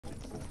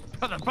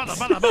Brother, brother,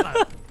 brother,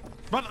 brother.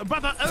 Brother,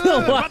 brother,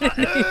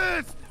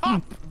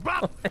 stop!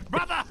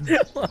 Brother!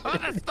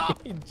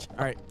 Stop!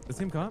 Alright, let's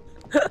see him come up.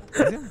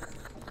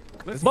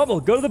 Bubble,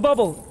 go to the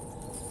bubble.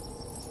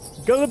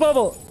 Go to the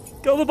bubble.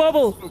 Go to the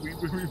bubble.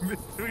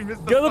 We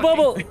missed Go to the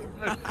bubble.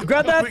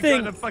 Grab that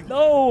thing.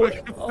 No.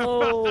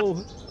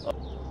 Oh.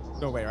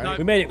 No way, right?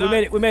 We made it. We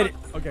made it. We made it.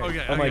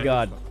 Okay. Oh my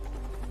God.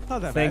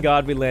 Not that Thank bad.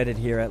 God we landed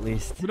here at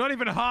least. We're not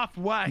even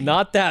halfway.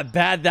 Not that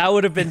bad. That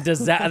would have been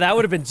that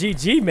would have been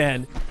GG,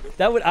 man.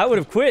 I would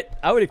have quit.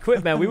 I would have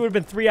quit, man. We would have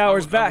been 3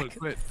 hours back.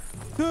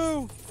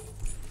 2,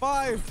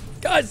 5.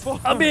 Guys,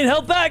 I'm being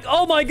held back.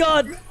 Oh my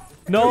God.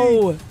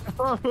 No.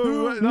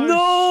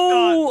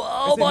 No.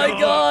 Oh my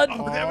God.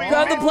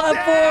 Grab the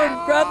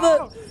platform. Grab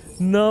the.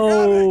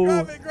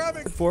 No. Grab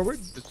it. Forward.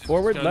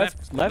 Forward.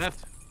 Left.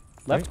 Left.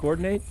 Left.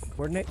 Coordinate.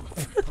 Coordinate.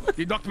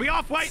 You knocked me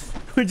off. Wait.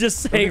 We're just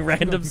saying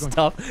random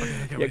stuff.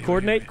 Yeah.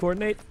 Coordinate.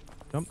 Coordinate.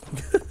 Jump.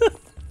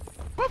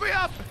 Put me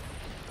up.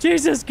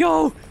 Jesus,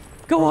 go.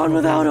 Go on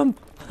without him.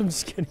 I'm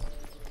just kidding.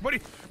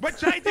 We're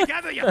chained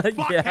together, you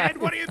fuckhead!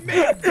 What do you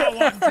mean, go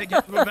on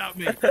together without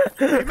me?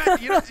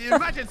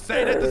 Imagine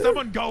saying it to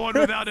someone, go on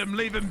without him,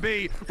 leave him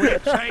be. We're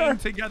chained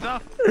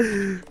together.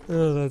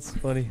 Oh, that's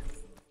funny.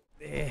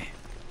 I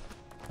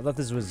thought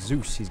this was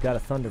Zeus. He's got a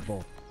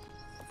thunderbolt.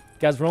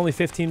 Guys, we're only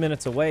 15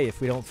 minutes away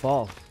if we don't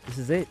fall. This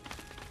is it.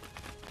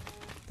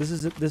 This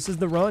is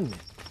the run.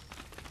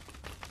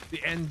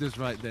 The end is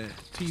right there.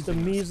 Just a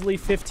measly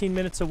 15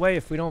 minutes away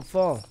if we don't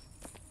fall.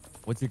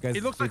 What's your guys'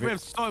 It looks like we have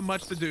so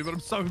much to do, but I'm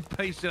so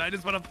impatient. I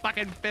just want to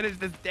fucking finish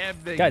this damn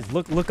thing. Guys,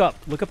 look up.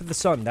 Look up at the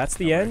sun. That's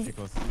the end.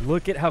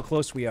 Look at how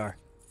close we are.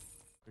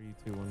 3,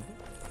 2, 1.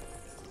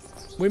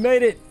 We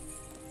made it.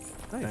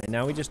 Nice. All right,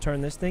 now we just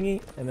turn this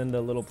thingy, and then the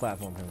little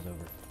platform comes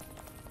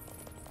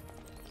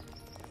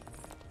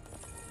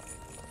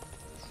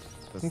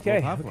over.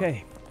 Okay,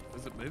 okay.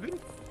 Is it moving?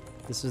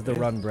 This is the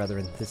run,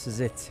 brethren. This is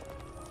it.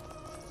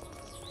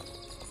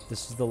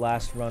 This is the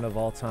last run of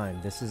all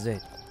time. This is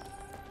it.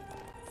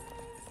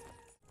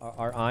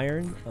 Our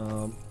iron.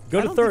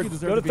 Go to third.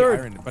 Go to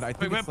third. Iron, but I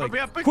think it's like...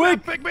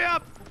 Quick! Pick me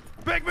up!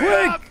 Pick me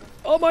Quick! up!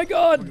 Oh my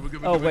God!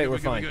 Oh wait, we're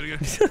fine.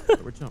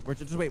 We're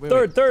just wait.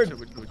 Third.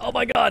 Oh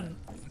my God!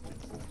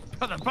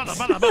 Brother!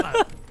 Brother!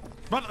 Stop!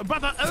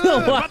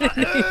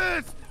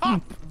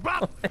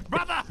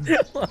 Brother!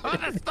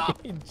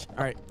 Stop!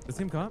 All right, let's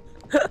see him come up.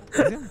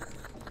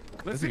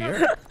 Let's see You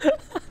here.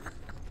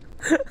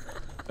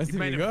 Let's see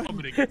made him him go.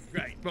 vomiting.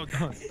 Great, well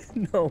done.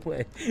 No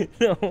way.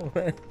 No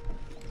way.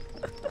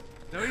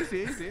 No,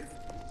 easy.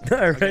 All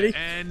right, ready? Okay,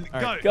 and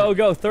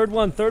Go. Third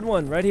one,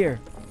 right here.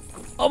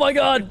 Oh my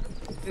God!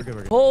 We're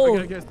good. Pull!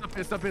 Okay,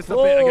 stop here.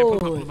 Okay,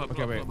 pull up.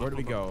 Okay, wait, where do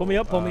we go? Pull me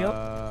up.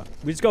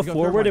 We just go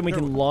forward and we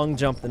can long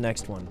jump the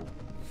next one.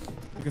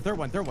 Okay, third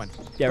one.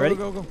 Yeah, ready?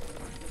 Go.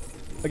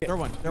 Okay. Third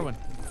one.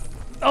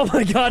 Oh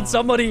my God,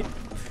 somebody!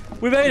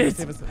 We made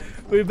it!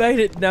 We made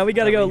it. Now we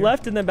gotta go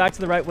left and then back to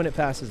the right when it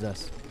passes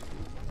us.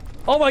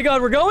 Oh my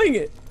God, we're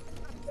going!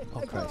 Oh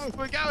Christ.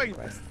 We're going!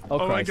 Oh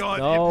Christ. My God.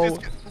 No.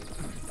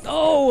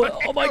 No!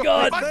 Oh my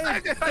God!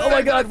 Oh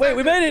my God, wait,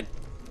 we made it!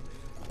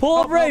 Pull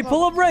up Ray!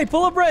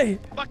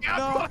 Fuck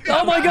out!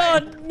 Oh my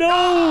God!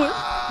 No!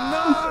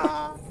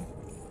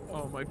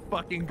 Oh my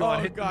fucking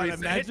God! Hit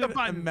the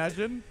button.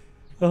 Imagine.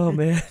 Oh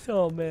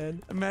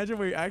man! Imagine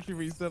we actually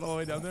reset all the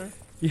way down there.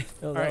 Yeah,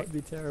 no, that Alright. would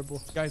be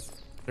terrible. Guys,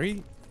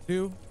 3,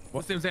 2,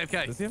 What's his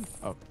AFK? Is him?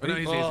 Oh, No,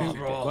 he's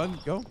 1,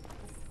 go.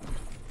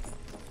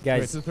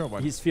 Guys, Wait,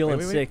 one. he's feeling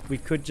Wait. sick. We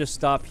could just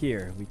stop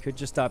here. We could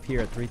just stop here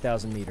at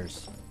 3,000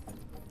 meters.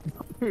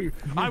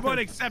 I won't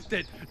accept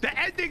it. The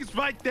ending's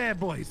right there,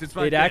 boys. It's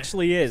right It there.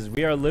 actually is.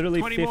 We are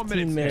literally 20 15 more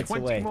minutes. minutes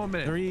 20 away. more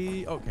minutes.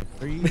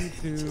 3,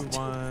 2,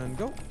 1,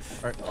 go. All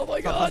right. Oh my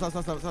God!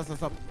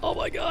 Stop. Oh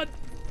my God!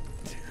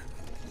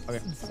 Okay.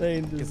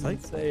 Insane. This is Get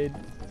insane.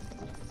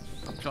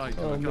 I'm trying.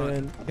 Oh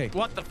man. Okay.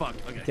 What the fuck?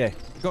 Okay. Okay.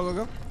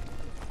 Go.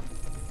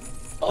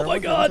 Oh my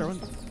God!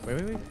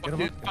 Wait. Get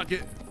him up. Fuck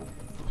it.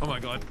 Oh my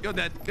God. You're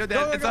dead. Go.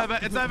 It's over.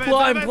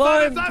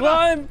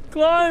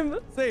 Climb!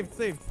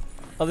 Save.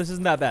 Oh, this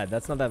isn't that bad.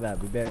 That's not that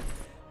bad.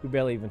 We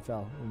barely even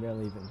fell.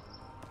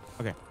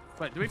 Okay.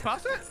 Wait, do we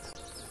pass it?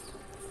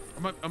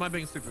 Am I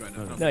being stupid right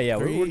now? No, yeah,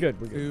 we're good.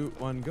 2,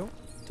 1, go.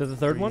 To the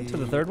third one.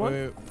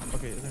 Wait.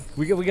 Okay.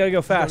 We gotta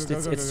go fast. Go,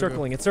 It's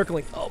circling.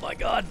 Oh my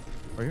God!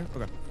 Right here.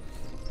 Okay.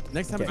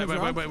 Next time it Wait. comes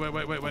around.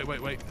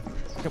 Wait.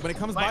 Okay, when it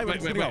comes by, we're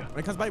just gonna go. When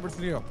it comes by, we're just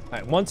gonna go. All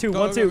right, 1, 2, Go,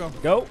 1, 2, go.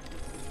 go.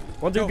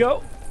 1, 2,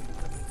 go.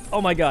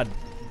 Oh my God,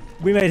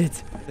 we made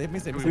it. Save me.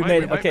 We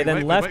made it. Okay,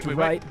 then left,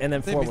 right, and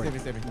then Save me,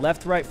 forward. save me.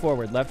 Left, right,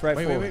 forward. Left, right,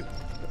 forward. Wait.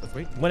 Let's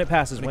wait. When it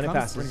passes. When it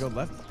passes. We're gonna go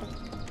left.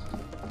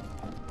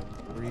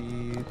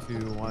 3,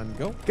 2, 1,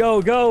 go.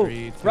 Go.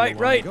 3, 2, Right.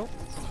 1, go.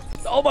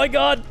 Oh my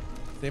God.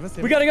 Save us.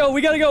 We gotta go.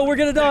 We're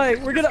gonna die.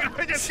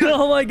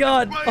 Oh my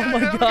God. Oh my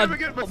God.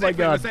 Oh my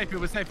God.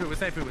 We're safe.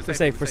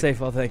 We're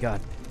safe. Oh, thank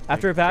God.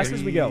 After it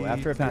passes, we go.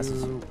 After it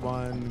passes. 3, 2,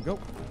 1, go.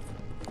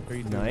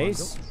 3, 2,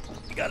 Nice.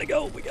 1,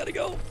 go. We gotta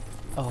go.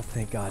 Oh,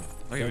 thank God.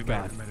 Okay, Thank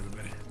God.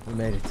 We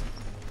made it.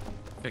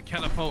 Okay,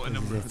 catapult and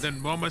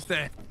then we're almost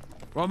there.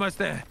 We're almost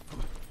there. All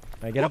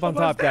right, get up on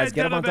top, guys.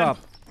 Get up on top.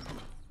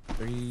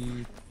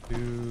 3,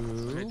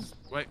 2.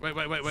 Wait.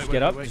 Just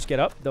get up. Just get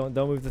up. Don't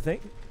move the thing.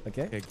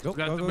 Okay. Okay,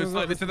 go. Move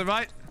slightly to the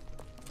right.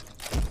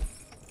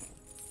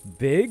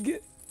 Big.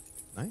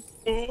 Nice.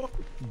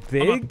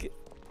 Big.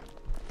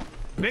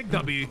 Big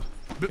W.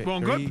 Okay, We're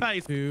on good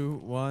pace.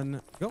 2,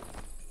 1, go.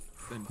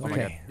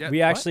 Okay. Yep.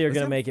 We actually are What?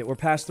 gonna make it. We're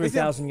past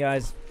 3,000,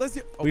 guys. Let's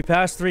see. Oh, We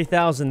passed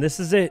 3,000. This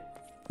is it.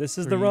 This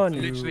is the 3, run.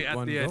 2, Literally at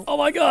 1, the go. end. Oh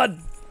my God.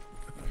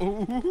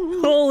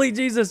 Ooh. Holy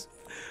Jesus.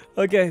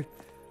 Okay.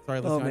 Sorry,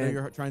 Oh, listen, I know man.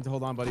 you're trying to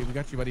hold on, buddy. We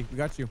got you, buddy. We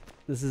got you.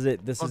 This is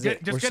it. This is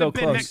it. Just We're get so a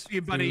bin close. next to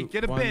you, buddy. 2,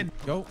 Get a 1, bin.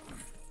 Go.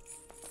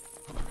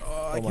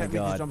 I my can't make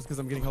God. these jumps because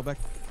I'm getting held back.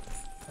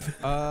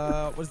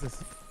 What is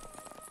this?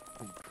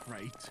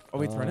 Great. Oh,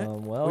 we turn it.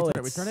 Well,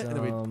 we turn it, and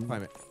then we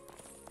climb it.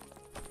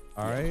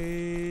 All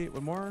right,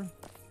 one more.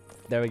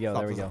 There we go.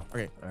 Stop, There we stop, go. stop.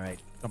 Okay, All right.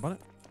 jump on it.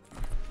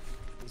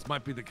 This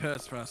might be the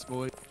curse for us,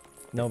 boy.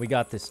 No, we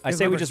got this. I Yes,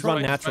 say we remember, just short run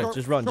one, natural. short-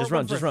 Just run. short Just run.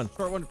 one Just first, run.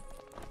 Short one.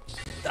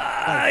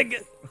 Dag!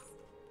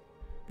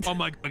 Oh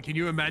my God! Can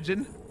you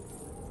imagine?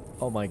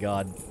 Oh my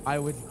God. I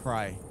would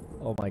cry,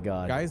 Oh my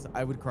God. guys.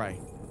 I would cry.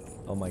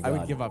 Oh my God. I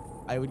would give up.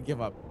 I would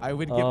give up. I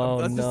would give Oh,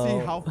 up. Let's just see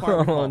no. how far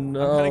we Oh, fall.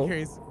 no. I'm kind of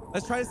curious.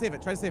 Let's try to save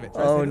it. Try to save it.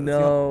 Try to Oh save it. Let's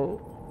see how-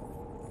 no.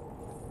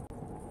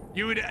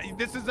 You would.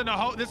 This isn't a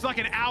whole. This is like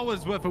an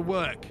hour's worth of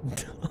work.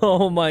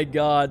 Oh my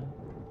God.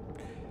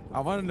 I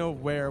want to know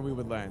where we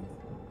would land.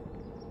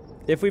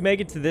 If we make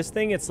it to this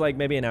thing, it's like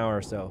maybe an hour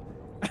or so.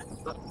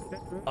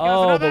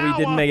 Oh, another but we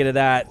didn't hour. make it to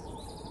that.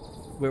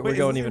 We're Wait,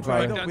 going is even this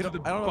right? farther. We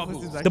don't- I don't know if this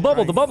is The actually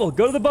bubble. right. The bubble.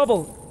 Go to the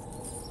bubble.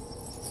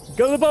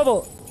 Go to the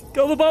bubble.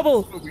 Go to the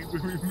bubble.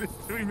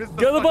 We missed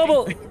Go to the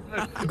bubble.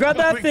 fucking- Grab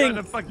that We thing.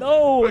 got the fucking-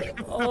 No.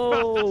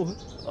 Oh.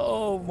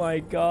 Oh my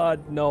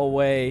God. No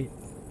way.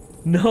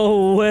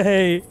 No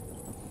way.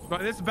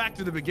 Right, this is back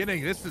to the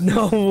beginning. This is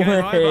No this is game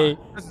way. over.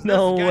 This is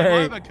No game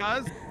way. over,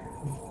 cuz.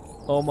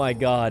 Oh my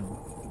God.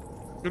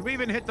 Did we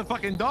even hit the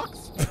fucking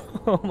docks?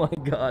 Oh my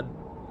God.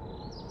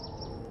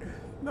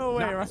 No way.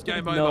 No, right? it's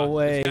game over. No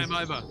way. It's game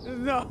over.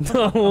 No.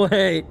 No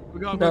way. We're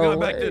No going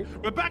back way. to.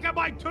 We're back at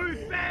my two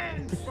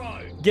fans, bro.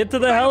 Get to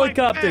the Back at my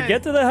helicopter. fans.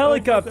 Get to the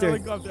helicopter.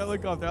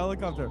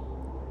 Helicopter.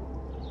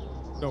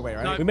 No way,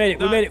 right? No. We made it.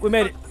 We made it. We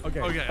made it. Okay.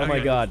 Okay. Oh my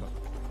okay. God.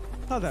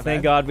 Not that Thank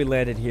bad. God we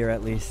landed here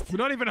at least. We're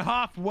not even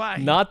halfway.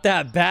 Not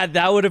that bad.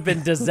 That would have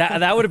been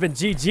that would have been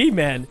GG,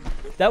 man.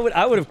 I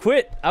would have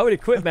quit. I would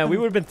have quit, man. We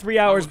would have been 3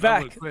 hours I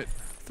back. would quit.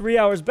 3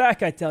 hours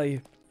back, I tell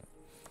you.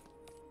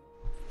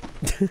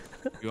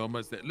 You're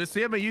almost there.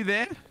 Lysium, are you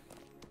there?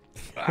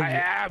 I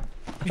am.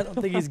 I don't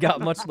think he's got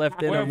much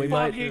left in him. We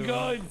might.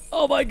 good.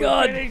 Oh my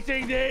God.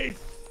 Finishing this.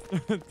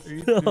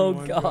 3, 2, Oh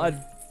 1, go.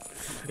 God.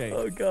 Okay.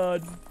 Oh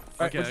God. All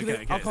right, Okay, what's your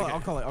name? okay, I'll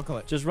call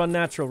it. Just run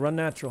natural. Run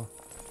natural.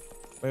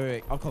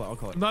 Wait. I'll call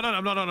it. No.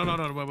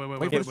 Wait.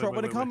 Wait for the short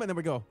one to come, and then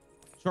we go.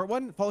 Short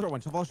one. Follow short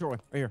one. Follow short one.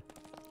 Right here.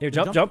 Here,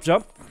 jump.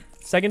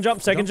 Second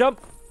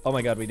jump. Oh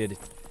my God, we did it.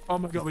 Oh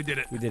my God, we did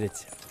it. We did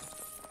it.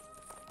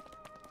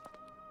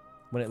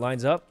 When it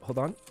lines up, hold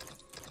on.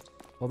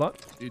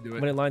 You do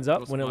it. When it lines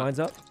up, Real when it smart. lines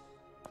up.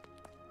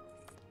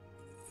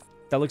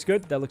 That looks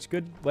good.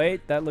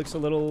 Wait, that looks a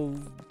little...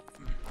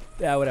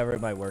 Yeah, whatever,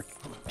 it might work.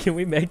 Can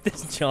we make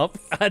this jump?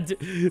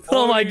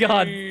 Oh my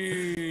God.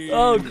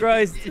 Oh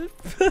Christ. We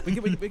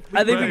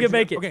I think we can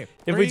make it. Okay.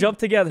 If we 3, jump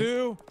together.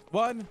 2,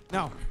 1,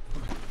 now.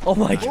 Oh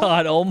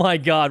my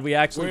God, we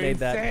actually made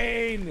that.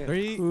 Insane.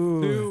 3,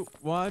 Ooh. 2,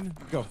 1,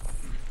 go.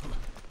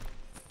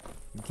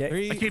 Okay.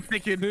 3, I keep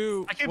thinking.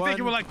 2, I keep 1,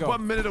 thinking we're like go.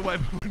 1 minute away,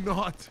 but we're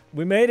not.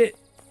 We made it.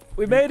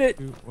 We made it.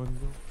 2, 1,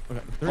 go.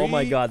 Okay. Oh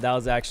my 3, God, that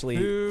was actually...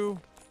 2,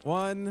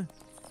 1,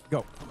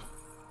 go.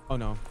 Oh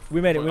no.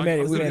 We made it. We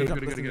made it. We made Good,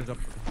 it. good, good, good.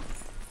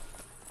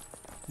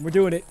 We're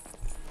doing it.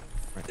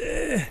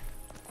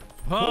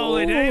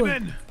 Holy Oh.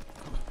 Damon.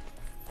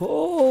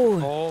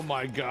 Oh. Oh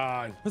my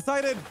God.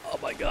 Poseidon. Oh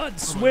my God.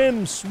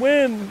 Swim.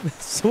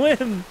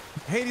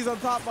 Hades on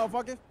top,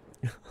 motherfucker.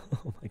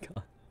 Oh my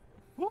God.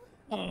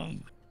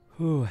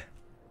 Whew.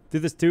 Do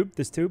this tube.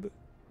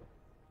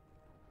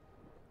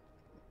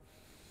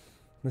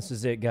 This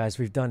is it, guys.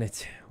 We've done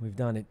it.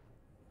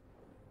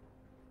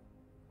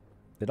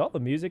 Did all the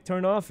music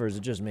turn off, or is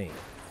it just me?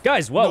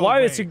 Guys, what? No Why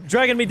way. is it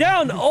dragging me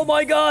down? Oh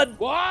my God!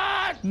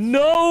 What?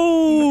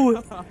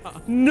 No!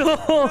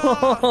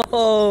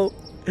 No!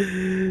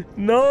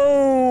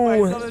 No!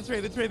 Wait, it's on the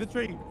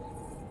tree.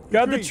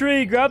 Grab the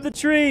tree! Grab the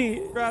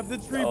tree! Grab the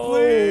tree, Oh,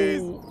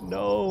 please.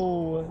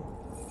 no!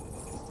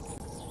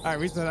 All right,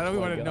 reset. I don't even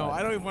Oh my want to know. God.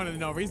 I don't even want to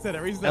know. Reset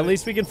it. At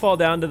least we can fall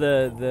down to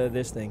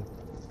this thing.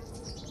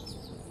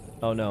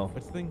 Oh no.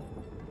 Which thing?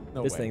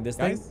 No This way. thing, this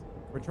Guys, thing?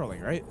 we're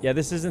trolling, right? Yeah,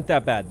 this isn't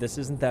that bad. This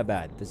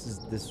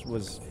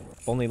was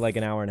only like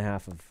an hour and a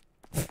half of...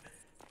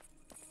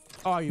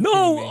 Oh, you No!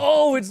 kidding me?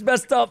 Oh, it's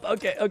messed up.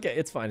 Okay,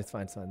 it's fine.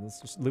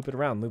 Let's just loop it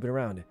around.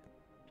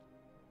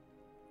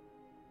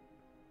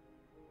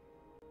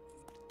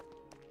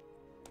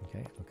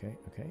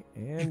 Okay.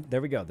 And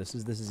there we go. This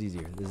is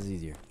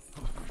easier.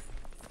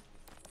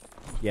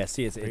 Yeah,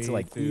 see, it's Three,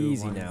 like 2,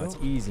 easy 1, now. go. It's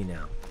easy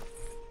now.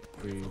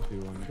 3, 2,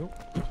 1, go.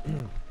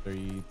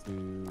 3,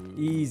 2.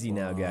 Easy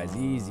now, guys.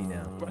 Easy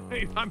now.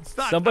 Wait, I'm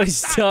stuck. Somebody's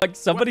stuck.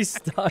 Somebody's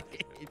stuck.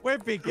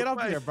 Whippy, get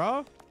up here,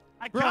 bro.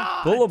 I Bro,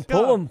 can't. Pull him,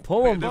 pull him,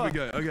 pull Okay, him. there we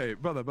go. Okay,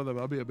 brother,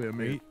 I'll be a bit of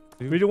me.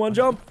 3, 2, 1,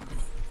 jump.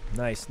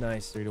 Nice,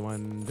 nice. 3, 2,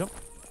 1, jump.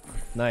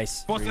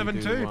 Nice.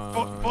 472,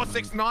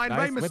 469, Nice,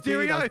 Rey Whippy,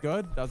 Mysterio. that was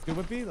good. That was good,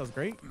 Whippy. That was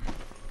great.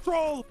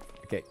 Troll.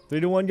 Okay,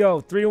 3, 2, 1, go.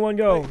 3, 2, 1,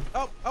 go.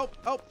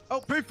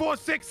 Oh. 2, 4,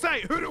 6,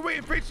 8. Who do we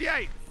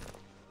appreciate?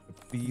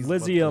 Please,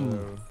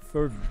 Lysium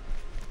for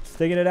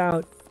sticking it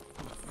out.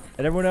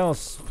 And everyone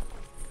else.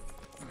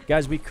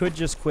 Guys, we could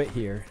just quit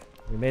here.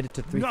 We made it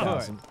to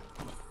 3,000.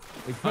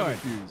 We I could.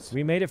 refuse.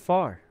 We made it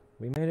far.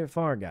 We made it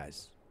far,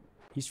 guys.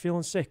 He's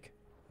feeling sick.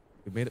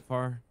 We made it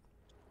far.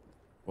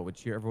 What would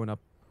cheer everyone up?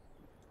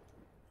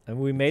 And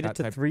we made it Chat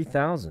to type.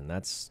 3,000.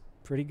 That's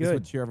pretty This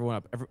would good. cheer everyone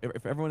up.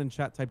 If everyone in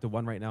chat typed a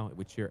 1 right now, it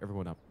would cheer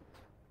everyone up.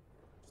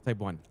 Just type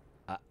 1.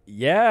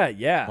 Yeah,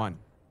 yeah.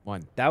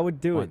 1. That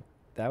would do it. One.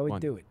 That would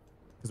One. do it.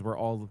 Because we're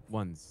all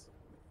ones.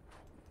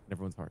 In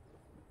everyone's heart.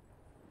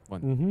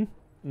 1. Mm-hmm.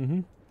 Mm-hmm.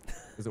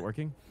 Is it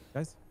working,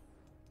 guys?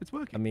 It's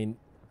working. I mean,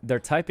 they're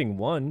typing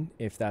 1,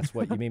 if that's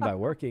what you mean by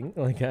working.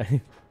 Like,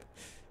 I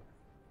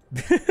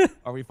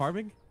Are we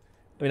farming?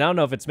 mean, I don't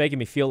know if it's making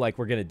me feel like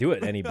we're gonna do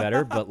it any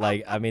better, but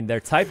like, I mean, they're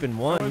typing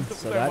 1,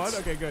 so They're that's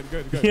one? Okay, good.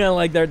 yeah,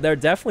 like they're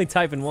definitely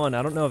typing 1.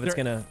 I don't know if it's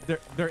gonna.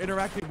 They're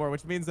interacting more,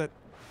 which means that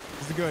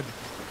this is good.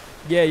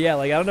 Yeah,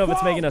 like I don't know if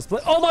it's making us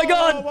play. Oh my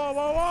God!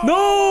 Whoa.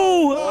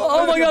 No!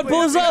 Oh my God!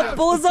 Pull us up!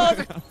 Pull us up!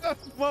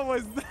 What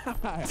was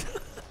that?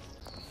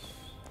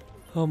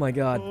 Oh my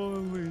God!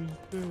 Holy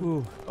shit.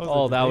 Ooh. was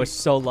Oh, a that was great-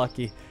 so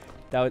lucky.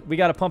 We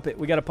gotta pump it.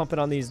 We gotta pump it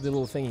on these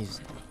little thingies.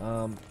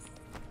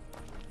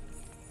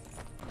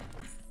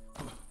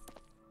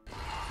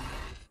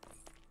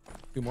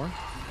 2 more.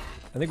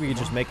 I think we could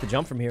just make the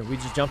jump from here. We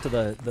just jump to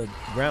the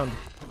ground.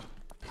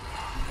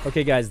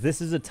 Okay, guys,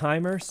 this is a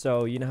timer,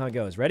 so you know how it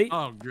goes. Ready?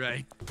 Oh,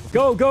 great.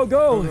 Go, go,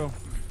 go! Go.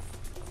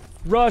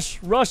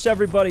 Rush,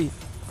 everybody!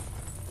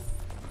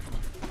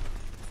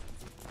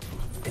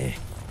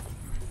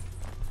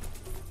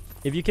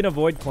 If you can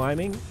avoid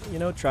climbing, you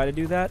know, try to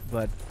do that,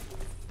 but...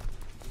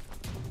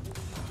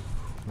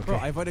 Bro,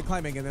 I avoided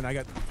climbing and then I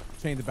got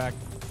chained back.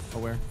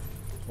 Aware.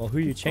 Well, who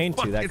you chained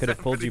to? What That is could have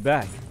pulled happening? you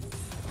back.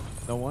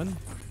 No one?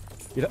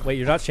 Wait,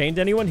 you're not chained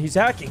to anyone? He's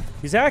hacking.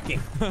 He's hacking.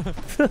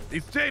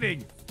 He's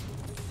cheating.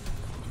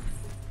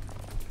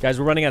 Guys,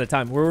 we're running out of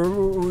time.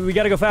 We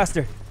gotta go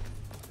faster.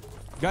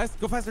 Guys,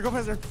 go faster, go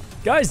faster.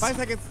 Guys! 5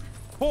 seconds.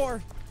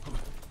 4,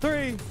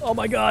 3, Oh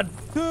my God!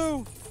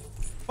 2,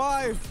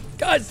 5.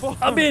 Guys,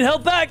 I'm being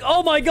held back!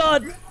 Oh my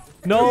God!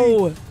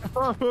 No!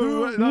 Oh,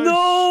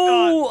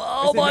 No!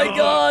 Oh my no.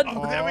 God!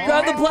 there we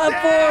Grab go. the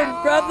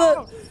platform! Grab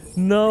the...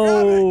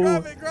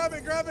 No! Grab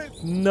it.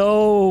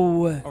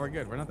 No! Oh, we're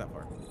good. We're not that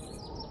far.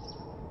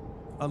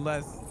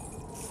 Unless...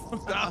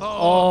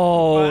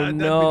 Oh that'd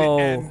be the no!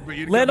 end, but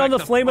you'd go Land on back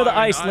the to flame of the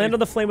fire and ice. Land on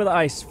the flame of the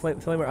ice. Flame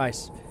of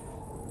ice.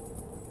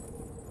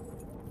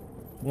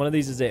 One of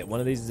these is it. One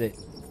of these is it.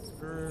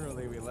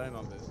 Surely we land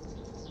on this.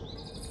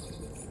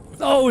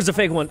 Oh, it was a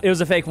fake one. It was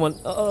a fake one.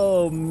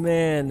 Oh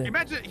man.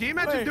 Can you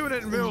imagine doing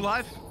it in real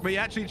life where you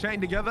actually chain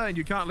together and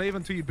you can't leave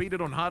until you beat it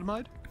on hard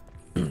mode?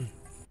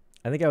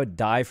 I think I would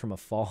die from a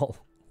fall.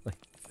 Like,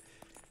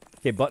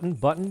 okay, button,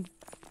 and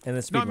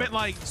then speed No, I run. meant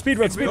like Speed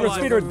run, in speed real run, life,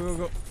 speed run.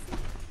 Go.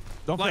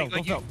 Don't Like, fail,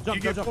 you, don't fail.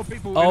 you Jump. get 4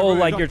 people in Oh, a room,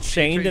 like you're jump,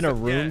 chained in a chase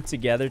it, room yeah.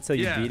 together till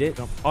you Yeah. beat it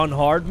Jump. on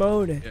hard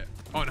mode. Yeah,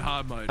 on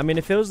hard mode. I mean,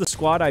 if it was the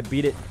squad, I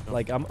beat it.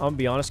 Like, I'm gonna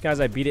be honest, guys.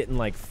 I beat it in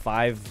like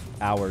 5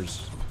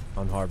 hours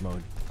on hard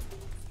mode.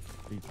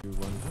 3, 2, 1,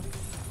 jump.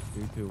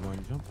 3, 2,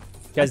 1, jump.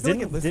 Guys, I feel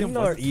like if Lysium didn't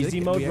our wasn't sick easy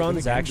and mode we runs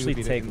again, we actually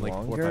beat it take in, like,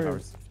 4 or 5 longer,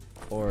 hours.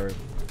 or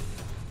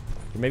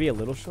maybe a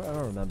little short? I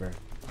don't remember.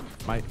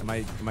 Am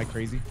I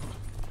crazy?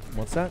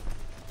 What's that?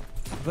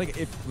 I feel like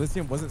if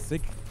Lysium wasn't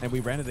sick and we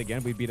ran it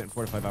again, we'd beat it in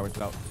 4 to 5 hours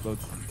without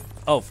loads.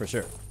 Oh, for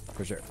sure,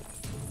 for sure.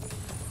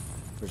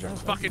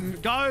 Fucking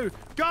go!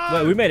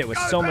 Wait, we made it with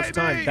Go, so much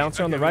time. baby!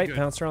 Bouncer on the Okay, right, we're good.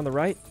 bouncer on the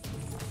right.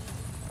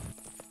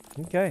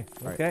 Okay,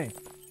 Right. okay.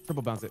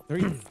 Triple bounce it.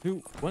 3,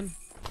 2, 1.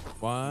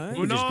 1.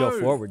 You just go no.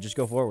 forward. Just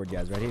go forward,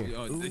 guys. Right here.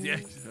 Oh, yeah,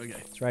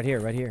 okay. It's right here.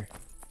 Right here.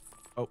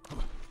 Oh.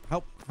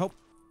 Help.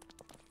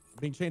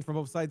 Being chained from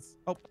both sides.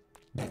 Help.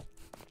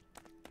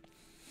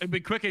 It'd be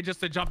quicker just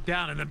to jump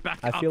down and then back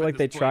up. I feel at like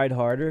they this point. tried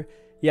harder.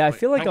 Yeah, I Wait,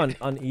 feel like okay.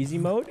 on easy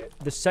mode,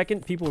 the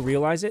second people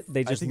realize it,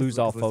 they just think lose it's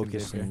all listening to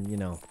focus it, yeah. and, you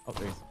know. Oh,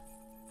 there he is.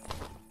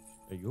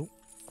 There you go.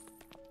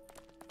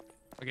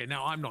 Okay,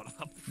 now I'm not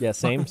up. Yeah,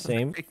 same.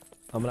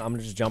 I'm gonna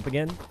just jump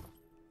again.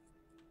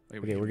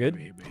 Okay, we're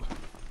good.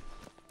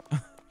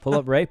 Pull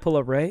up Ray.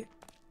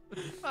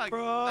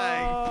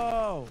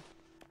 Bro!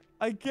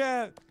 I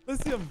can't.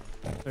 Lysium.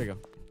 There you go.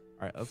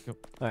 All right, let's go.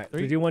 All right, 3,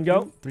 3, 2, 1,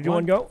 go. 2, 3, 2,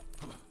 1, go.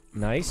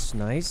 Nice.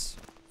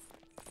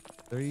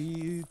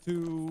 3,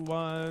 2,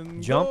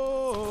 1. Jump.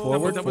 Go.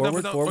 Forward.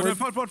 Forward. 3, 2,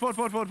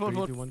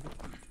 1, go.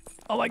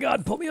 Oh my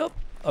God, pull me up.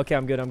 Okay,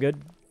 I'm good.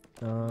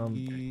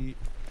 3,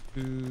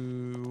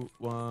 2,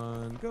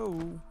 1,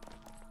 go.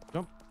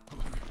 Jump.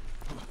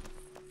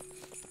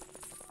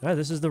 All right,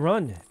 this is the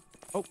run.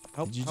 Oh,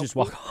 help. Did you help. just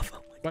walk off?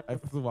 I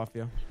flew off,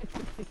 yeah.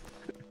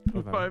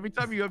 Bro, every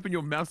time you open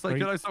your mouth like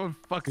that, someone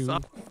fucks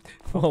up.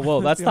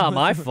 Whoa, that's not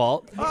my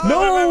fault. Oh,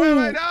 No!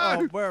 wait, no!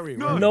 Oh, where are we?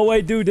 No. No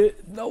way, dude.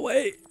 No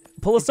way.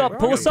 Pull us up.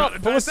 Pull us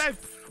up. Pull us.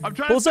 I'm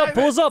trying Pull us to up. save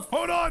Pull it. us up.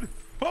 Hold on.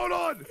 Hold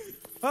on.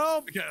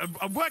 Help! Okay,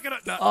 I'm working it.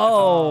 No,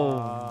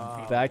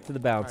 Oh, back to the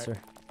bouncer.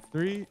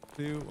 3,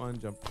 2, 1,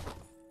 jump.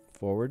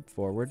 Forward,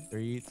 forward.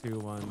 3, 2,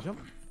 1, jump.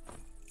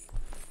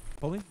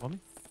 Pulling, pulling.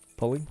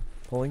 Pulling,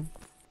 pulling.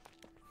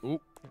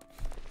 Ooh.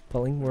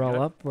 Pulling. We're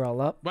all up. We're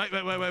all up. Wait.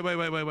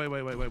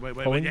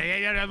 Pulling.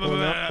 Yeah.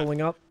 Pulling up.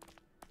 Pulling up.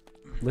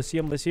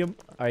 Lysium, Lysium.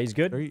 All right, he's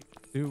good. 3,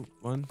 2,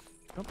 1,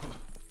 jump.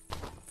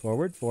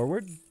 Forward,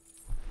 forward.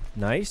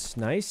 Nice,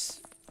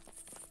 nice.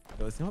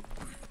 Go, let's up.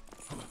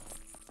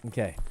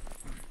 Okay.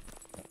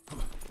 All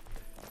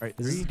right,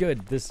 This 3, is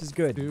good. This is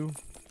good. 2,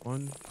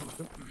 1,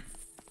 jump.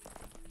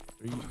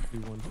 3, 2,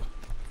 1, jump.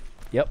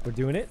 Yep, we're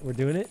doing it. We're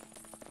doing it.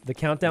 The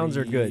countdowns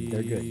are good.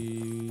 They're good.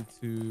 3,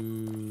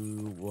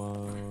 2,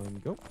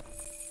 1, go.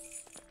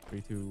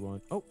 3, 2,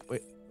 1. Oh,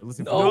 wait.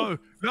 Listen. No.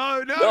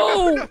 No.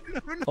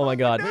 Oh my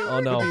God. Oh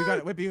Whippy, no. you got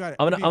it. Whippy, you got it.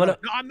 I'm gonna.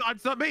 No,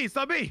 it's not me. It's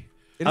not me.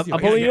 I'm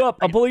pulling you up.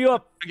 I'm pulling you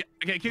up.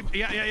 Okay, keep.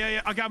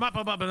 Yeah. Okay, I'm up,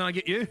 and then I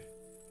get you.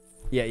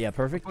 Yeah.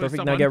 Perfect. Pull Perfect.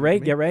 Now someone. get Ray.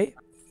 Get Ray.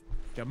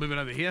 Okay, I'm moving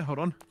over here. Hold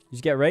on.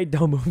 Just get Ray.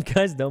 Don't move,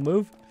 guys. Don't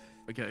move.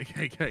 Okay.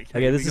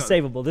 Okay, this is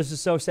savable. This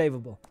is so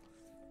savable. All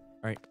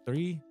right,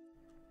 3.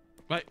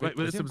 Wait.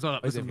 This one's not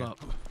up. This one's up.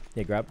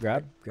 Yeah, grab.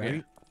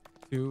 3,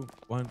 2,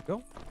 1,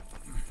 go.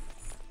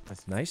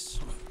 Nice.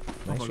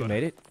 my You God.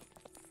 made it.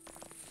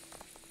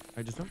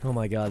 I just jumped. Oh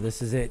my God,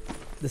 this is it.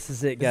 This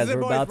is it, This guys. is it,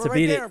 We're boys. about to We're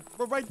beat right it. there.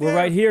 We're right We're there.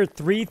 right here.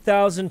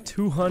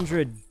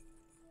 3,200.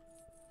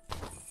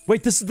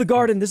 Wait, this is the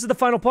garden. This is the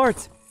final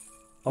part.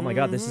 Oh my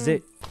God, this is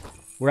it.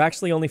 We're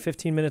actually only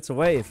 15 minutes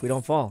away if we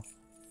don't fall.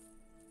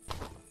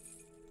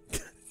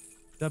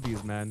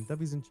 W's, man.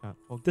 W's in chat.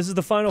 Oh, This is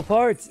the final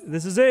part.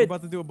 This is we're it.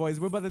 about to do it, boys.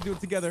 We're about to do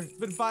it together. It's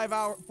been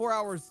 4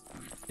 hours.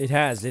 It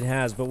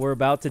has, but we're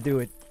about to do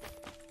it.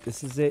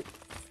 This is it.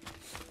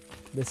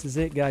 This is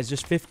it, guys.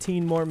 Just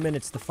 15 more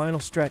minutes. The final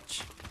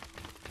stretch.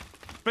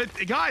 But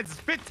guys, it's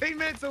 15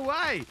 minutes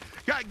away.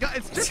 Guys,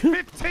 it's just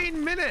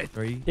 15 minutes.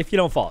 3, If you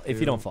don't fall. If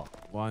you don't fall.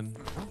 1.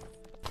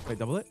 Wait,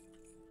 double it.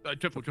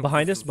 Triple.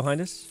 Behind us.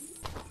 Behind us.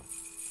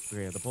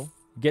 Okay, the pull.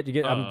 Get.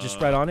 I'm just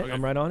right on it. okay.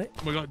 I'm right on it.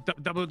 Oh my God,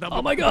 double.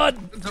 Oh my God.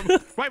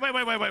 Wait.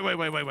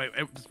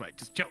 Just wait.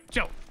 Just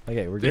chill.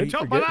 Okay, we're good.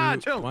 Chill, We're good.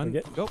 man, chill. 1,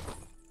 good. go.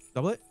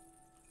 Double it.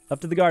 Up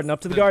to the garden. Up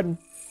to the garden.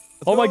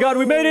 Oh my God,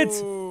 we made it!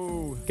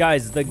 Go.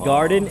 Guys, the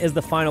garden is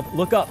the final.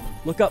 Look up.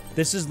 Look up.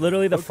 This is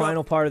literally the Look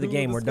final up part of the to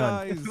game. We're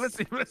done.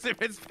 skies. Listen,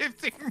 it's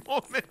 15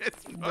 more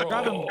minutes. Bro.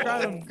 Grab him,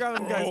 guys. Keep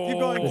going,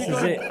 This keep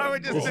is going. it. Oh,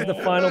 it just- This is the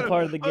final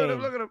part of the Hold up,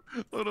 game. look at him.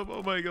 Hold up.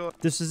 Oh my God.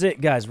 This is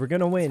it, guys. We're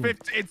gonna win.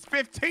 It's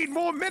 15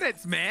 more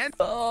minutes, man.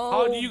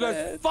 Oh, you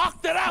guys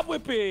fucked it up,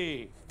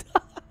 Whippy!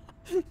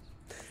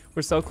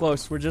 We're so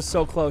close. We're just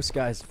so close,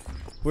 guys.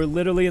 We're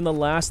literally in the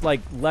last, like,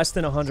 less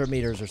than 100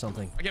 meters or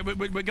something. Okay,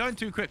 we're going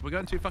too quick. We're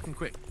going too fucking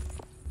quick.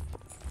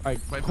 All right,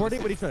 Wait,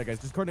 coordinate with each other, guys.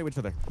 Just coordinate with each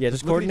other. Yeah,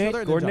 just look at each coordinate.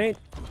 other and then Coordinate.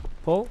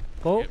 Pull.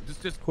 Pull. Yeah,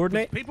 just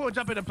Coordinate. People are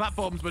jumping in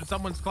platforms when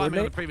someone's climbing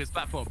on the Coordinate. previous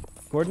platform.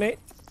 Coordinate.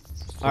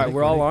 All right,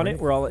 we're all on it.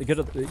 We're all good.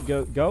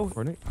 Go. jump.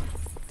 Coordinate.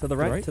 To the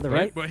right. To the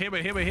Right. right.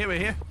 We're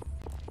here.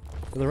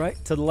 To the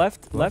right. To the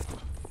left. Left.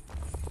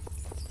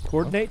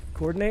 Coordinate.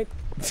 Coordinate.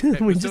 Okay, We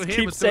we're just still here,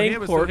 keep we're still saying here,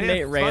 we're still here.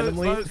 coordinate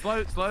randomly.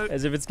 Slow.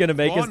 As if it's gonna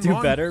make us One, do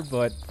one. better,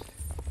 but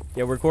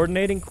yeah, we're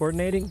coordinating. Go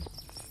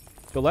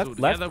left, Still left,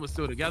 together, we're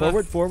still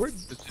together. forward,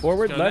 Just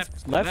forward, go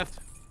left, left,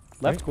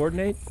 Right.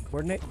 coordinate.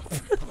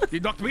 You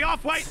knocked me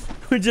off. Wait.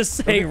 We're just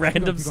saying Okay,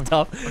 random keep going.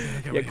 stuff.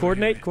 Okay, Yeah, wait.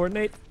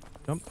 coordinate.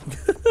 Jump.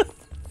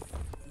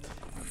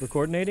 We're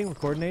coordinating.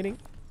 3,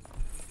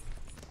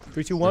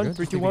 2, We're 1. good.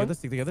 3, Stick 2, 1. together,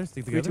 Stick together.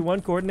 Stick 3, together. 2,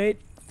 1.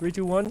 Coordinate. 3,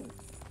 2, 1. Stick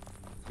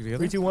together.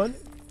 3, 2, 1.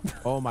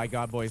 Oh my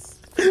God, boys.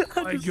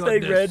 My Just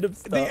saying goodness. random The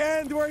stuff.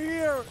 end. We're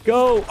here.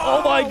 Go!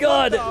 Oh my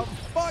God! What the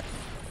fuck?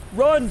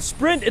 Run!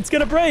 Sprint! It's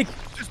gonna break!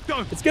 Just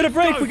go. It's gonna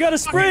break! Go. We gotta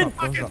sprint!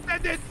 Fucking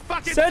send it.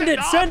 Fucking Send it,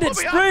 Ah, send it, put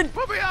me up, sprint.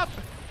 Put me up.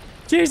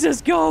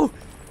 Jesus, go!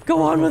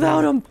 Go on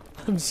without him!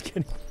 I'm just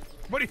kidding.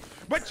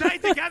 We're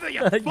chained together,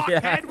 you Yeah.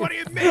 fuckhead. What do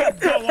you mean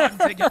go on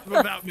together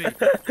without me?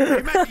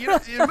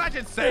 You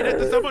imagine saying it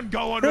to someone,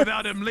 go on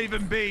without him, leave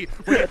him be.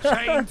 We're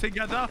chained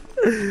together.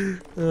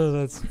 Oh,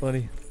 that's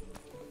funny.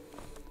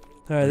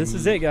 Alright, this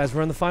is it, guys.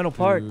 We're on the final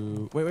part.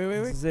 Wait.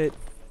 This is it.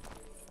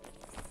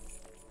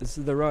 This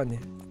is the run.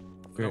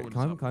 Great.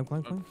 Climb.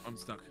 I'm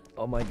stuck.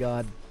 Oh my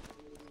God.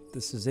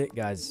 This is it,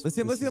 guys.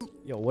 Lysium, This is- Lysium.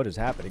 Yo, what is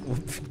happening?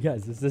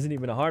 Guys, this isn't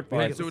even a hard We're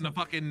part. doing a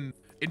fucking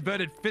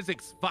inverted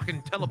physics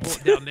fucking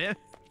teleport down there.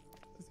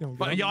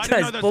 But yeah, I didn't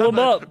Guys, know there's pull him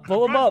something- up,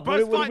 pull him up.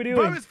 Bro's What are we fight- doing?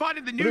 Bro is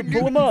fighting the new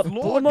Pull him up,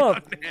 Newton's pull him law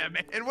up. down there,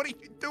 man. What are you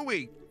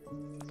doing?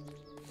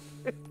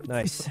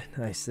 Nice.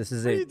 This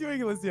is What are you it.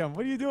 doing, Lysium?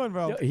 What are you doing,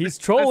 bro? Yo, he's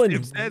trolling.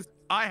 Lysium says,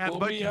 I have Pull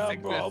me motion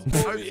up, bro.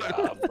 sickness. Pull me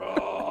up, bro.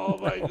 Oh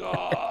my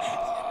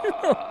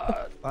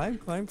God.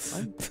 Climb.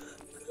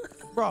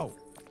 Bro.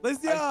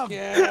 Lysium.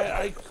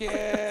 I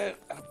can't.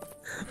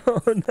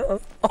 Oh no!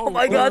 Oh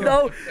my God!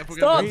 No!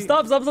 Stop!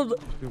 Stop! Stop! Stop!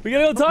 We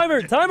gotta go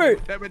timer! Timer!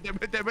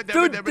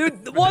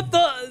 Dude! What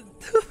the?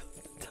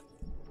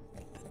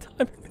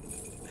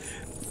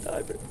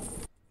 Timer!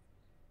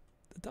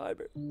 The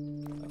timer!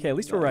 Okay, at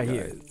least we're right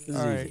here. This is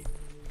easy.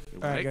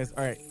 All right, guys.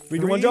 All right. We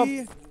do one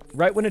jump.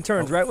 Right when it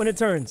turns. Right when it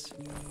turns.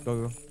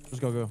 Go.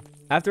 Just go.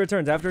 After it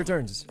turns. After it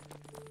turns.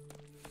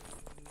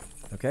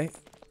 Okay.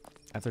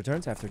 After it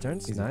turns. After it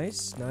turns.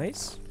 Nice.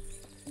 Nice.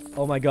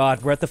 Oh my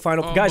God, we're at the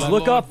final. Oh, guys, my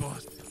look Lord, up.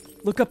 boss.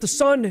 Look up the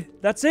sun.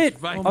 That's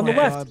it. Right On the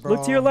there. left.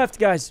 Look to your left,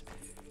 guys.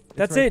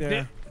 That's right it.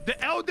 there.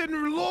 The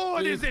Elden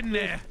Lord is in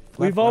there.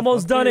 We've Left,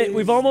 almost done it. please.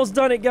 We've almost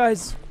done it,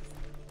 guys.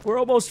 We're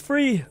almost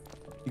free.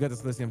 You got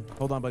this, Lysium.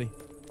 Hold on, buddy.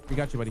 We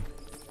got you, buddy.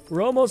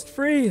 We're almost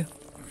free.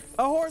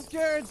 A horse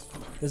carriage.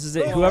 This is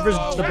it. Whoever's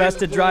the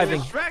best at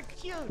driving. Shrek.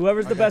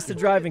 Whoever's the best at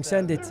driving,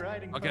 send it.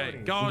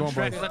 Okay, go on, going,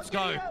 Shrek. boys. Let's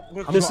go.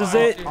 This is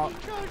it.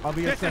 I'll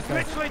be your This is step,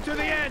 guys. literally to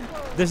the end.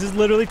 This is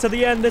literally to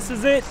the end. This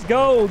is it.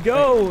 Go,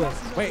 go.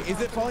 Wait, is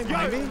it falling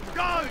behind me?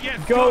 Go,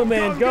 yes. Go,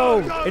 man, go.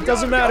 It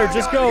doesn't matter,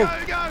 just go.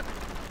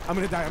 I'm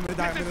gonna die. I'm gonna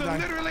die. This is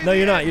literally No,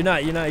 you're the not. end. You're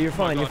not. You're not. You're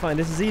fine. God. You're fine.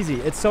 This is easy.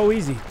 It's so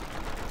easy.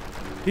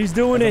 He's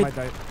doing I it. might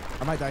die.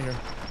 I might die here.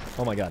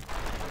 Oh my God.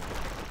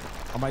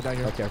 I might die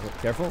here. Oh, careful.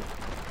 Careful.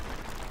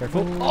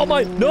 Careful. Oh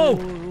my. No.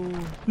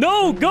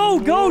 No. Go.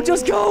 Go.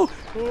 Just go.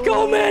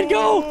 Go, man.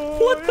 Go.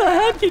 What the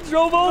heck? He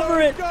drove over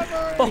it.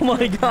 Oh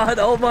my God.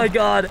 Oh my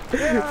God.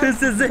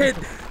 This is it.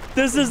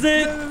 This is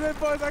it. This is it,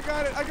 boys. I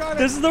got it. I got it.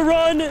 This is the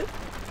run.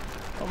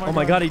 Oh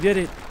my God. He did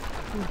it.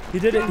 He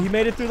did it. He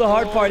made it through the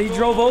hard part. He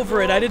drove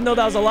over it. I didn't know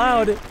that was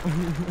allowed.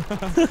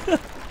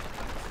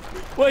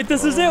 Wait,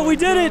 this is it. We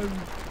did it.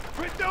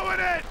 We're doing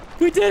it.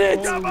 We did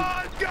it. Come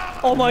on, go.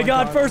 Oh my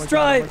God. First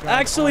try.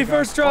 Actually,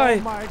 first try. Oh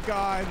my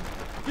God.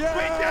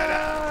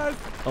 Yes.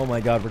 Oh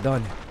my God. We're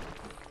done.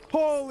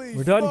 Holy.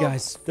 We're done, fuck.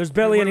 guys. There's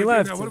barely any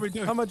left. What do we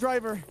do? I'm a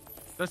driver.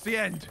 That's the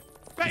end.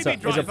 It's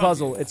Baby a, it's a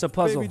puzzle. It's a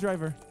puzzle. Baby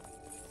driver.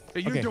 Hey,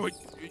 you Okay. do it.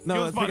 No,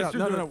 You're let's smart, figure it out. let's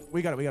No, do no, it. no.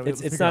 We got it. We got it.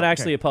 It's Let's not figure it out.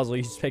 actually a puzzle.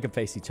 You just make them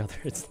face each other.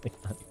 It's like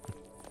not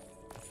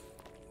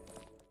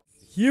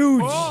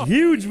huge, Oh.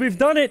 huge. We've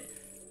done it.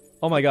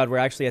 Oh my God, we're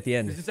actually at the Is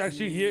end. this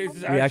actually here? Is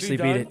this We actually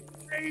beat done? it.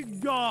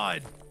 Thank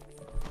God.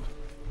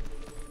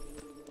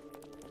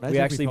 Imagine We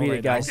if actually fell beat it,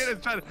 right now. guys.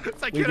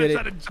 It's like We you're did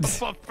trying to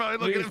jump off, bro.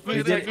 Look at We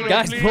it. did it.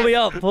 Guys, pull me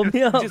up. Pull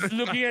me up. Just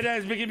looking at that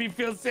is making me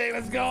feel safe.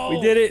 Let's go. We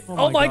did it. Oh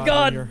Oh my my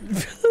God, God.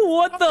 I'm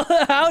What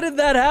the? How did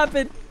that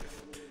happen?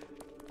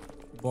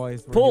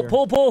 Boys, we're Pull, here.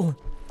 pull, pull.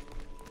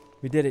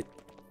 We did it.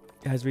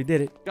 Guys, we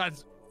did it.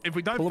 Guys, if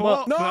we don't Pull 'em fall,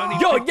 up. we're only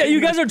Yo, 15 yeah,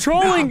 you guys are minutes.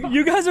 trolling.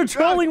 You guys are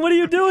trolling. What are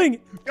you doing?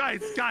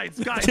 Guys.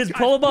 Just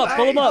pull him up.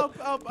 Pull him up.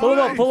 Pull him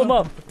up. Pull him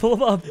up. Pull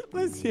him up.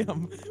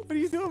 Lysium, what are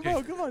you doing,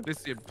 bro? Come on.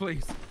 Listen,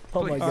 please.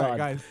 Oh my Please. All right, God.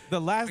 guys.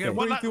 The last Okay, thing.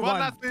 one 3, 2,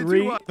 last 1. thing,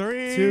 Three. 2, 1.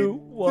 3, 2,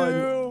 1.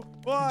 2,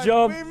 1.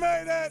 Jump. We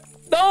made it.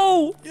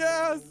 No.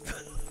 Yes.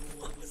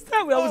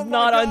 That was Oh my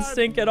not on God.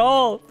 sync at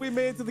all. We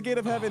made it to the gate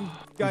of heaven, We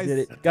guys. did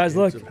it. Guys,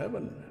 look.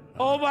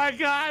 Oh my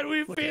God,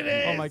 we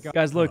finished. Oh my God.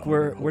 Guys, look.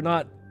 We're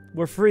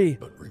free.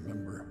 But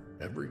remember,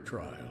 every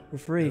trial, We're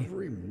free.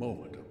 every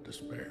moment of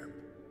despair,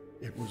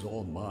 it was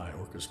all my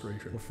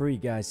orchestration. We're free,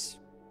 guys.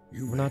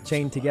 You We're may not have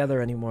chained survived,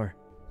 together anymore.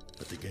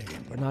 but the game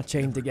We're not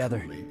chained never together.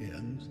 truly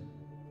ends.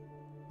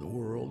 The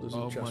world is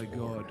Oh a my chessboard,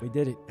 God. We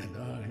did it. and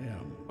I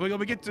am.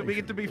 We get to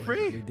be We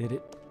free. did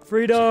it.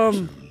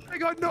 Freedom. I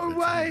got no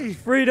way.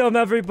 Freedom,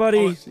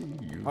 everybody.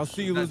 I'll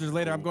see you losers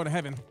later. I'm going to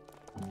heaven.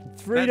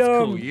 That's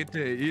Freedom. cool. You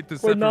get to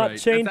We're not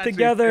separate. chained That's actually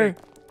together.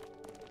 sick.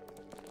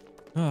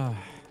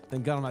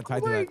 Thank God I'm not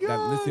tied Oh to my that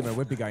God. Lysium and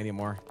Whippy guy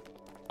anymore.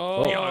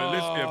 Oh. Yo,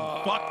 listen,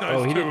 fuck those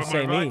Oh, he two. didn't am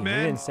say I me. right, He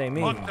man? didn't say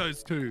me. Fuck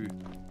those two.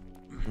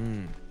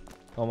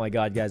 Oh my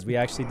God, guys. We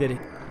actually did it.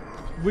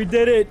 We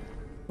did it.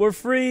 We're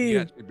free. We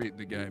actually beat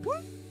the game.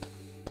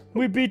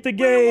 We beat the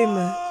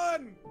game.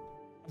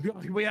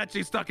 We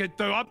actually stuck it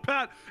through. I'm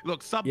proud.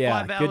 Look, sub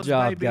Yeah, 5 hours, good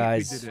job, baby.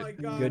 guys. We did it.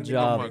 Good Oh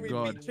job. my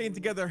God. We chained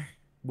together.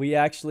 We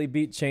actually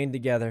beat Chain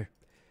together.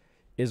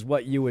 Is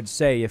what you would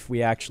say if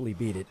we actually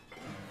beat it.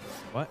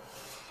 What?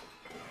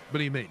 What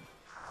do you mean?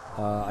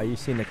 Are you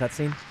seeing the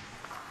cutscene?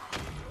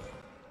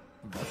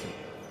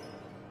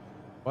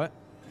 What?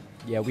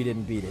 Yeah, we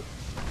didn't beat it.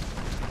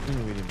 We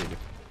didn't beat it.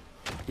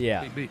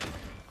 Yeah. We beat.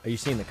 Are you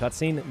seeing the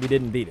cutscene? We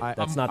didn't beat it. I-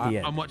 That's not the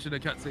end. I'm watching the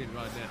cutscene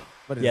right now.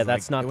 But it's Yeah, like-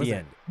 that's not it the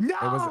wasn't- end.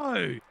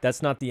 No.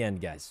 That's not the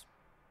end, guys.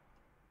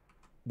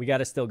 We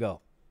gotta still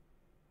go.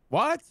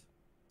 What?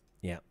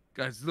 Yeah.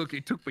 Guys, look,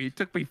 it took me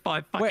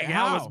 5 fucking Wait,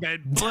 how? hours,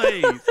 man.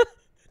 Please.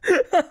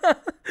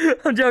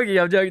 I'm joking.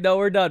 I'm joking. No,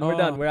 we're done. We're Oh.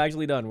 done. We're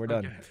actually done. We're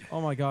done. Okay. Oh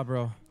my God,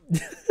 bro.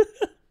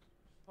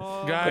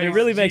 Guys, But it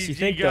really makes you GG,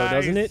 think, though,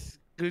 doesn't it? guys.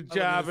 Good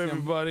job,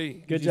 everybody.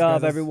 Good GG's,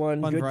 job, guys.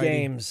 everyone. Fun Good Friday.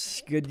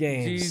 games. Good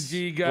games.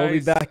 GG, We'll be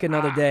guys. back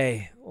another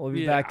day. We'll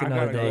be Yeah, back I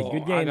another gotta day. go.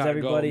 Good I games, gotta go,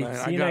 everybody. man.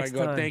 See I you gotta next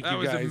go. time. Thank That you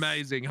was guys.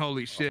 amazing.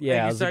 Holy shit.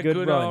 Yeah, it was a good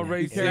Sykkuno, run. Ray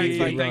It was a Terry. good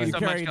Thank you run. so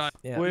much, guys.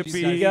 Yeah. Whippy.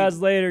 See you guys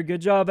later.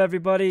 Good job,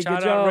 everybody. Shout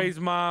Good out job. Ray's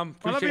mom.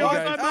 I love Appreciate you you all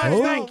guys. so much.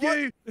 Oh. Thank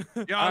you.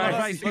 Yeah, I love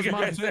Alright, Faceless see you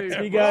Mom guys too. later.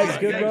 See you guys.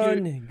 Bye. Good Thank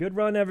run. you. Good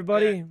run,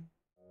 everybody.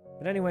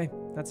 But anyway,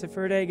 that's it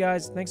for today,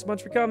 guys. Thanks so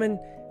much for coming.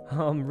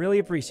 Really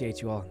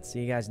appreciate you all. See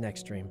you guys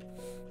next stream.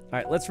 All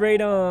right, let's raid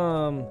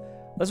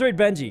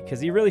Benji, because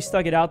he really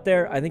stuck it out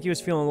there. I think he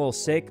was feeling a little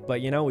sick, but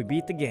you know, we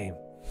beat the game.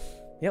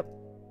 Yep.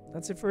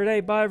 That's it for today.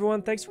 Bye,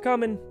 everyone. Thanks for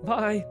coming.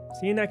 Bye.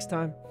 See you next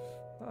time.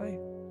 Bye.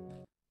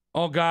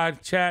 Oh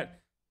God, chat.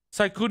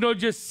 Sykkuno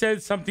just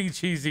said something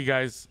cheesy,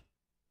 guys.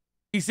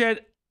 He said,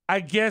 I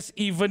guess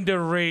even the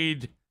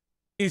raid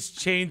is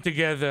chained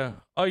together.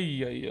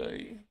 Ay, ay,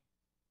 ay.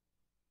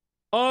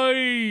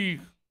 Ay.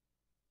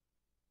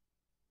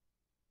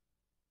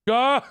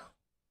 God.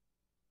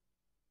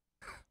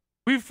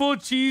 We full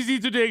cheesy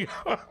today.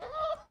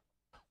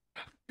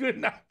 Good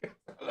night.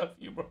 I love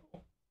you, bro.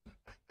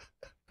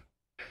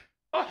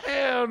 Oh,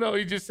 hell no.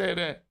 He just said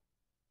that.